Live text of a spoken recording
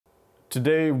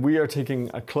Today we are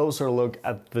taking a closer look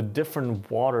at the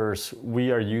different waters we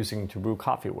are using to brew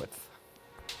coffee with.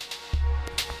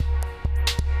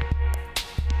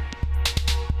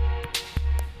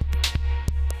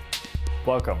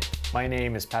 Welcome, my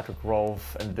name is Patrick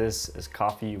Rolf and this is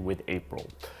Coffee with April.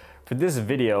 For this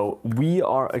video, we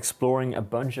are exploring a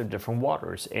bunch of different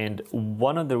waters, and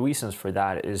one of the reasons for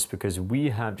that is because we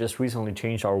have just recently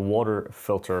changed our water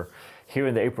filter here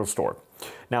in the April store.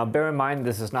 Now, bear in mind,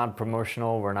 this is not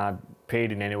promotional. We're not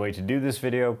paid in any way to do this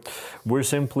video. We're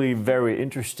simply very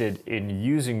interested in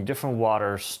using different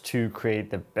waters to create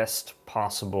the best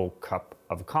possible cup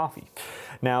of coffee.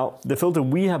 Now, the filter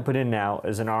we have put in now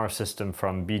is an R system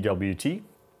from BWT.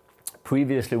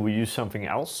 Previously, we used something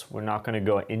else. We're not going to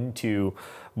go into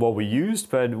what we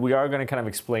used, but we are going to kind of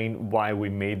explain why we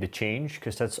made the change,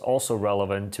 because that's also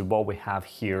relevant to what we have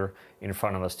here in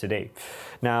front of us today.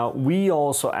 Now, we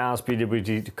also asked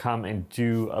BWT to come and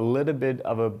do a little bit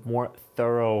of a more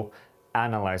thorough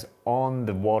analyze on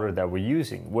the water that we're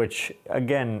using, which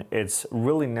again, it's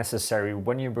really necessary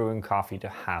when you're brewing coffee to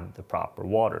have the proper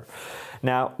water.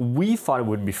 Now, we thought it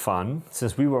would be fun,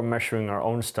 since we were measuring our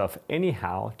own stuff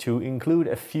anyhow, to include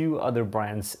a few other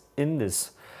brands in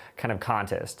this kind of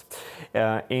contest.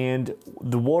 And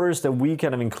the waters that we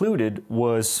kind of included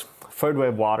was third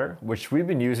wave water, which we've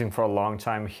been using for a long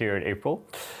time here at April.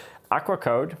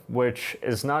 Aquacode, which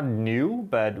is not new,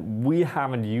 but we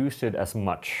haven't used it as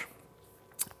much.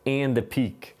 And the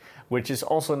Peak, which is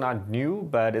also not new,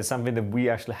 but it's something that we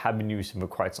actually have been using for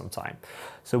quite some time.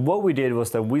 So what we did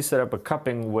was that we set up a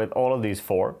cupping with all of these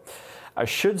four. I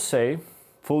should say,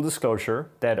 full disclosure,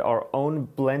 that our own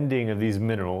blending of these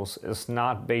minerals is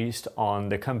not based on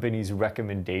the company's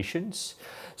recommendations.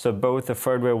 So both the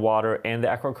third wave water and the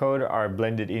Aquacode are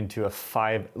blended into a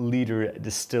 5-liter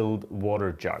distilled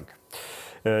water jug.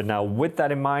 Now, with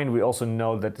that in mind, we also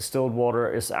know that distilled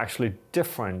water is actually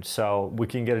different, so we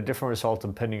can get a different result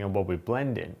depending on what we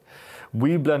blend in.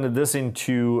 We blended this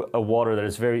into a water that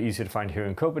is very easy to find here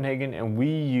in Copenhagen, and we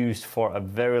used for a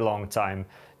very long time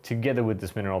together with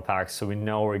this mineral pack, so we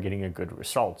know we're getting a good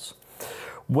results.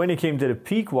 When it came to the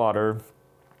Peak water,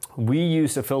 we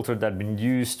used a filter that had been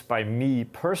used by me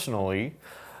personally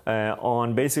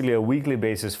on basically a weekly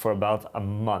basis for about a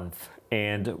month.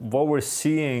 And what we're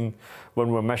seeing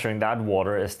when we're measuring that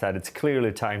water is that it's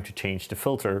clearly time to change the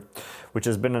filter, which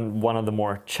has been one of the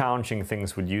more challenging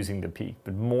things with using the Peak,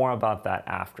 but more about that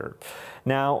after.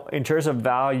 Now, in terms of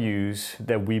values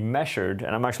that we measured,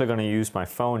 and I'm actually going to use my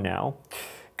phone now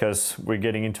because we're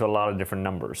getting into a lot of different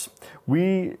numbers.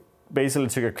 We basically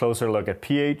took a closer look at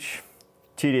pH,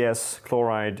 TDS,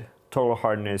 chloride, total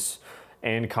hardness,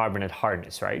 and carbonate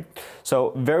hardness, right?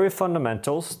 So very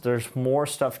fundamentals. There's more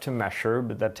stuff to measure,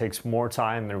 but that takes more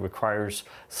time and requires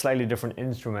slightly different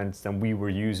instruments than we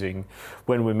were using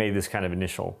when we made this kind of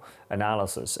initial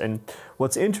analysis. And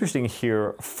what's interesting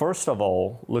here, first of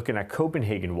all, looking at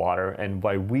Copenhagen water and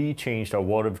why we changed our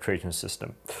water filtration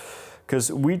system.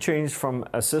 Because we changed from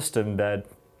a system that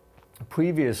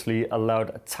previously allowed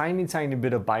a tiny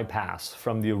bit of bypass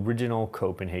from the original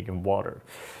Copenhagen water.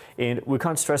 And we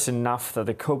can't stress enough that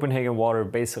the Copenhagen water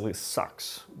basically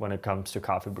sucks when it comes to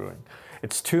coffee brewing.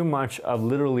 It's too much of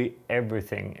literally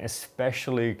everything,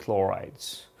 especially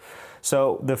chlorides.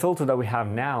 So the filter that we have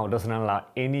now doesn't allow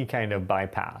any kind of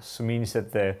bypass. It means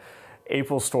that the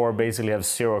April store basically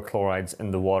has 0 chlorides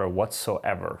in the water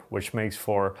whatsoever, which makes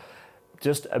for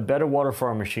just a better water for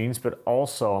our machines, but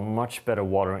also a much better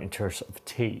water in terms of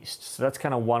taste. So that's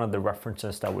kind of one of the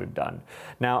references that we've done.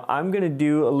 Now, I'm gonna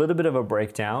do a little bit of a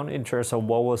breakdown in terms of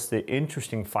what was the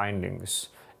interesting findings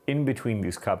in between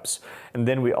these cups. And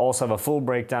then we also have a full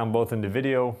breakdown both in the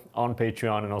video, on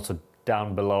Patreon, and also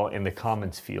down below in the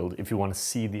comments field if you wanna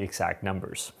see the exact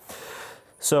numbers.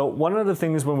 So one of the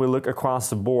things when we look across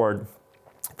the board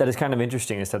that is kind of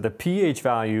interesting is that the pH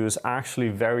value is actually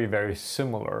very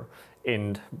similar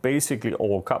in basically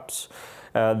all cups.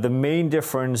 The main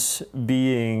difference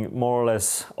being more or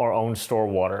less our own store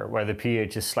water, where the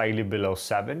pH is slightly below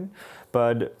 7.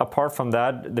 But apart from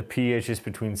that, the pH is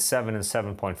between 7 and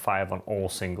 7.5 on all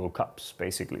single cups,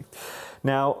 basically.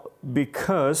 Now,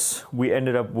 because we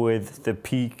ended up with the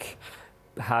Peak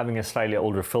having a slightly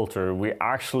older filter, we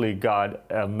actually got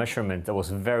a measurement that was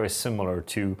very similar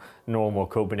to normal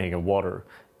Copenhagen water,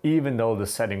 even though the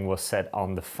setting was set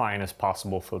on the finest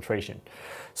possible filtration.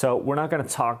 So we're not going to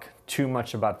talk too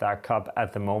much about that cup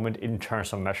at the moment in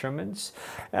terms of measurements,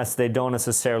 as they don't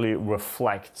necessarily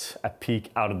reflect a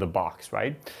peak out of the box,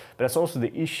 right? But that's also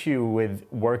the issue with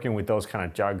working with those kind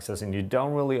of jugs, as in you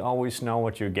don't really always know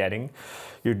what you're getting.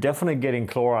 You're definitely getting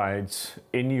chlorides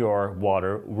in your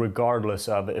water, regardless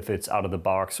of if it's out of the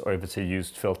box or if it's a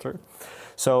used filter.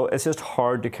 So it's just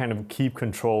hard to kind of keep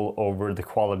control over the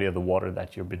quality of the water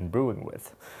that you've been brewing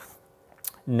with.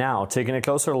 Now, taking a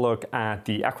closer look at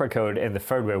the Aquacode and the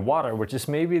third wave water, which is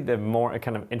maybe the more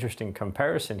kind of interesting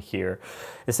comparison here,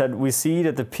 is that we see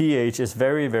that the pH is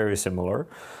very, very similar.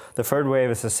 The third wave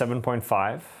is a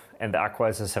 7.5 and the Aqua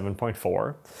is a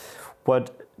 7.4.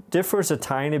 What differs a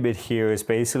tiny bit here is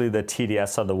basically the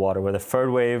TDS of the water, where the third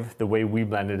wave, the way we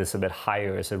blend it, is a bit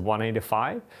higher, is at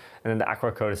 185, and then the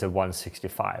Aquacode is at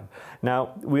 165.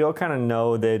 Now, we all kind of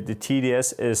know that the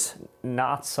TDS is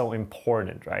not so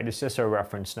important, right? It's just a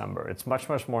reference number. It's much,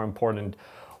 much more important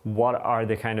what are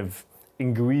the kind of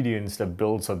ingredients that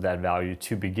builds up that value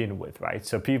to begin with, right?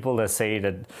 So people that say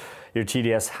that your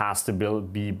TDS has to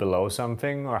be below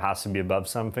something or has to be above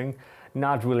something,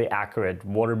 not really accurate.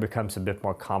 Water becomes a bit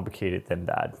more complicated than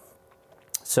that.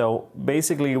 So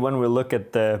basically, when we look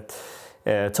at the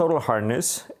total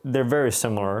hardness, they're very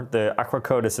similar. The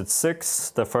Aquacode is at 6,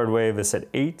 the third wave is at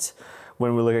 8.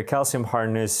 When we look at calcium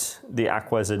hardness, the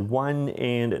Aqua is at 1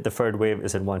 and the third wave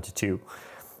is at 1 to 2.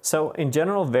 So in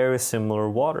general, very similar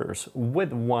waters,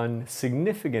 with one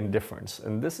significant difference.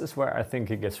 And this is where I think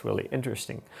it gets really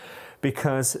interesting,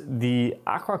 because the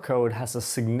Aquacode has a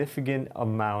significant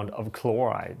amount of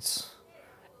chlorides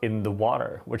in the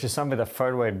water, which is something that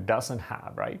third wave doesn't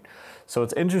have, right? So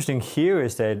what's interesting here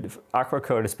is that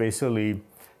Aquacode has basically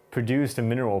produced a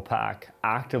mineral pack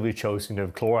actively choosing to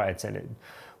have chlorides in it,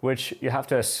 which you have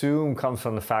to assume comes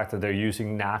from the fact that they're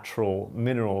using natural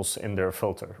minerals in their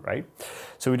filter, right?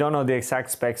 So we don't know the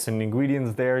exact specs and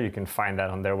ingredients there. You can find that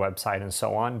on their website and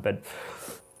so on, but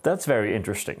that's very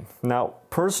interesting. Now,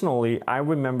 personally, I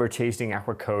remember tasting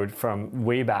Aquacode from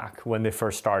way back when they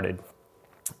first started.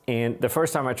 And the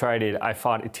first time I tried it, I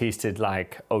thought it tasted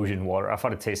like ocean water. I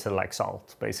thought it tasted like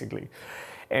salt, basically.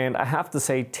 And I have to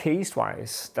say,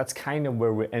 taste-wise, that's kind of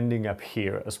where we're ending up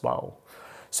here as well.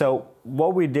 So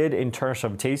what we did in terms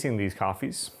of tasting these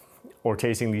coffees, or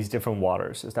tasting these different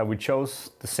waters, is that we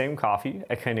chose the same coffee,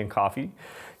 a Kenyan coffee,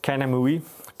 Kanamui,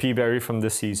 Peaberry from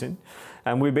this season,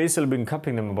 and we've basically been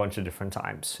cupping them a bunch of different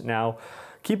times. Now,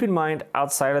 keep in mind,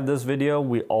 outside of this video,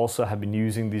 we also have been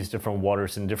using these different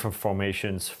waters in different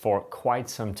formations for quite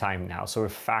some time now, so we're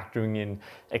factoring in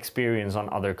experience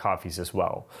on other coffees as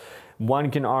well.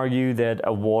 One can argue that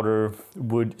a water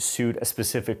would suit a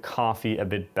specific coffee a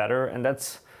bit better, and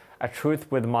that's a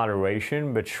truth with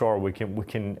moderation, but sure, we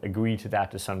can agree to that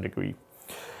to some degree.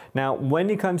 Now, when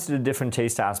it comes to the different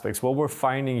taste aspects, what we're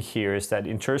finding here is that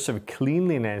in terms of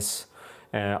cleanliness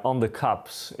on the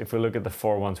cups, if we look at the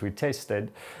 4 ones we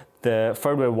tasted, the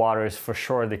third wave water is for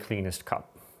sure the cleanest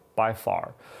cup, by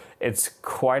far. It's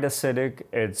quite acidic,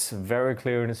 it's very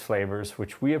clear in its flavors,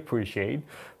 which we appreciate.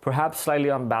 Perhaps slightly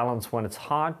unbalanced when it's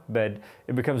hot, but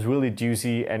it becomes really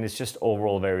juicy and it's just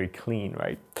overall very clean,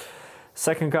 right?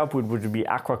 Second cup would be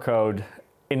Aquacode.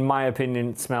 In my opinion,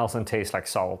 it smells and tastes like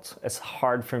salt. It's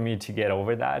hard for me to get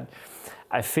over that.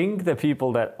 I think the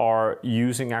people that are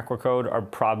using Aquacode are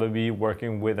probably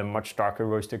working with a much darker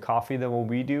roasted coffee than what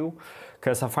we do,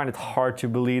 because I find it hard to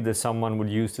believe that someone would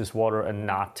use this water and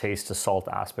not taste the salt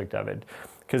aspect of it,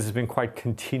 because it's been quite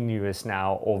continuous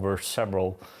now over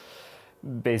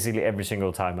basically every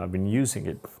single time I've been using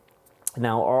it.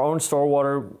 Now, our own store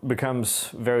water becomes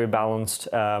very balanced.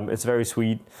 It's very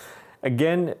sweet.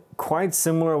 Again, quite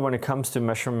similar when it comes to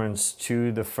measurements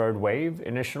to the third wave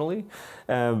initially,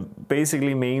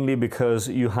 basically mainly because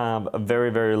you have a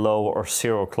very, very low or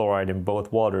zero chloride in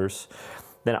both waters.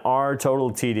 Then our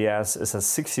total TDS is at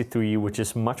 63, which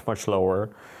is much, much lower.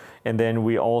 And then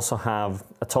we also have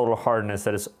a total hardness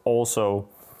that is also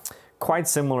quite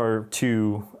similar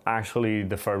to actually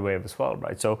the third wave as well,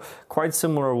 right? So quite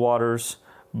similar waters,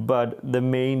 but the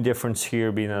main difference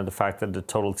here being the fact that the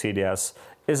total TDS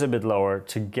is a bit lower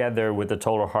together with the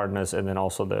total hardness and then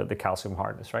also the calcium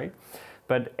hardness, right?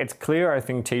 But it's clear, I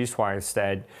think, taste-wise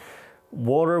that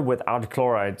water without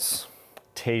chlorides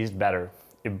tastes better.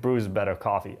 It brews better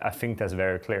coffee. I think that's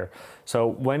very clear. So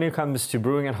when it comes to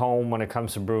brewing at home, when it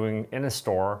comes to brewing in a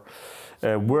store,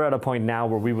 we're at a point now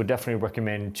where we would definitely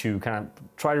recommend to kind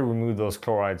of try to remove those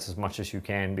chlorides as much as you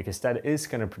can, because that is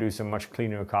going to produce a much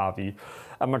cleaner coffee,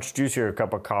 a much juicier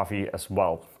cup of coffee as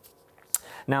well.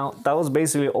 Now, that was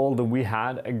basically all that we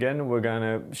had. Again, we're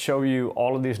gonna show you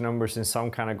all of these numbers in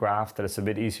some kind of graph that is a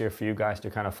bit easier for you guys to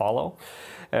kind of follow.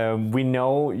 We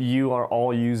know you are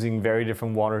all using very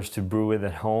different waters to brew with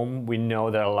at home. We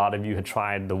know that a lot of you have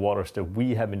tried the waters that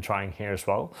we have been trying here as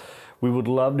well. We would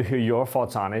love to hear your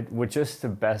thoughts on it. Which is the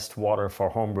best water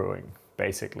for home brewing?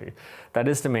 Basically, that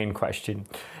is the main question.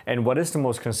 And what is the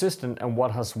most consistent and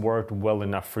what has worked well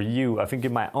enough for you? I think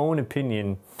in my own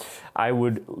opinion, I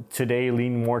would today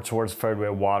lean more towards third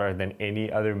wave water than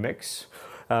any other mix.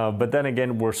 But then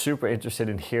again, we're super interested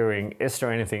in hearing, is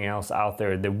there anything else out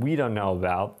there that we don't know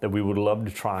about that we would love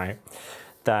to try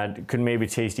that could maybe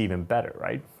taste even better,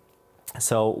 right?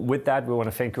 So with that, we want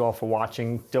to thank you all for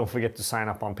watching. Don't forget to sign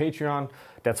up on Patreon.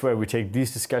 That's where we take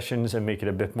these discussions and make it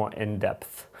a bit more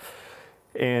in-depth.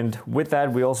 And with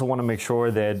that, we also want to make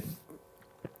sure that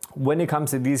when it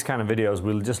comes to these kind of videos,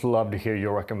 we'll just love to hear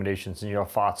your recommendations and your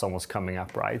thoughts on what's coming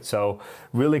up, right? So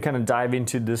really kind of dive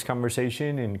into this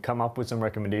conversation and come up with some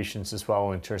recommendations as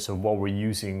well in terms of what we're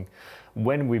using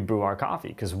when we brew our coffee,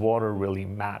 because water really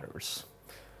matters.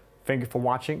 Thank you for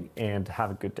watching and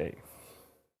have a good day.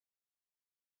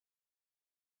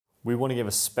 We want to give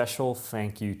a special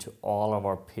thank you to all of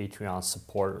our Patreon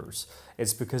supporters.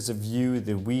 It's because of you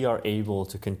that we are able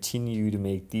to continue to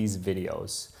make these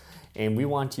videos. And we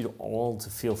want you all to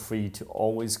feel free to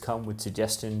always come with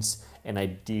suggestions and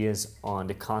ideas on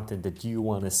the content that you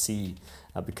want to see,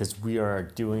 because we are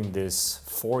doing this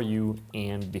for you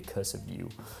and because of you.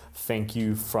 Thank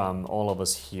you from all of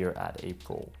us here at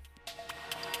April.